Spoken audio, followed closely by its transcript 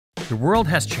The world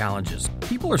has challenges.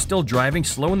 People are still driving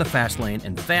slow in the fast lane,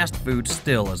 and fast food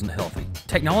still isn't healthy.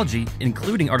 Technology,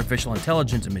 including artificial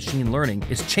intelligence and machine learning,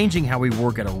 is changing how we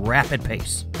work at a rapid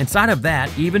pace. Inside of that,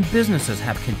 even businesses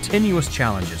have continuous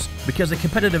challenges because the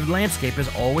competitive landscape is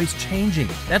always changing.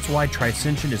 That's why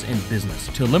Tricension is in business,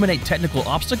 to eliminate technical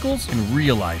obstacles and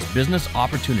realize business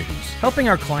opportunities, helping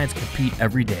our clients compete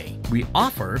every day. We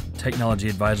offer technology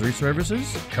advisory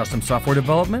services, custom software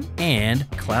development, and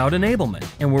cloud enablement.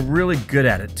 And we're really good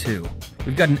at it too.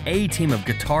 We've got an A team of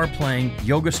guitar playing,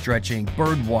 yoga stretching,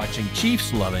 bird watching,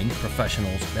 Chiefs loving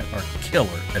professionals that are killer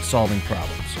at solving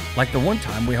problems. Like the one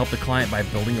time we helped a client by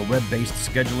building a web-based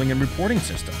scheduling and reporting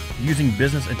system, using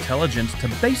business intelligence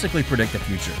to basically predict the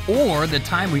future. Or the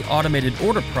time we automated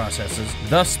order processes,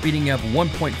 thus speeding up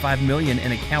 1.5 million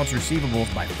in accounts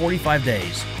receivables by 45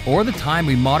 days. Or the time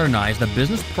we modernized the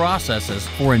business processes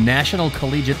for a National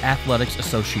Collegiate Athletics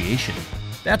Association.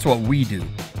 That's what we do,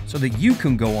 so that you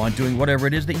can go on doing whatever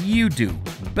it is that you do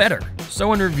better.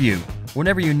 So in review,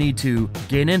 whenever you need to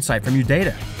gain insight from your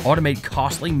data, automate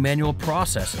costly manual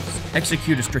processes,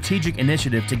 execute a strategic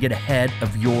initiative to get ahead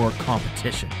of your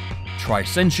competition,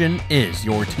 Tricension is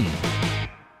your team.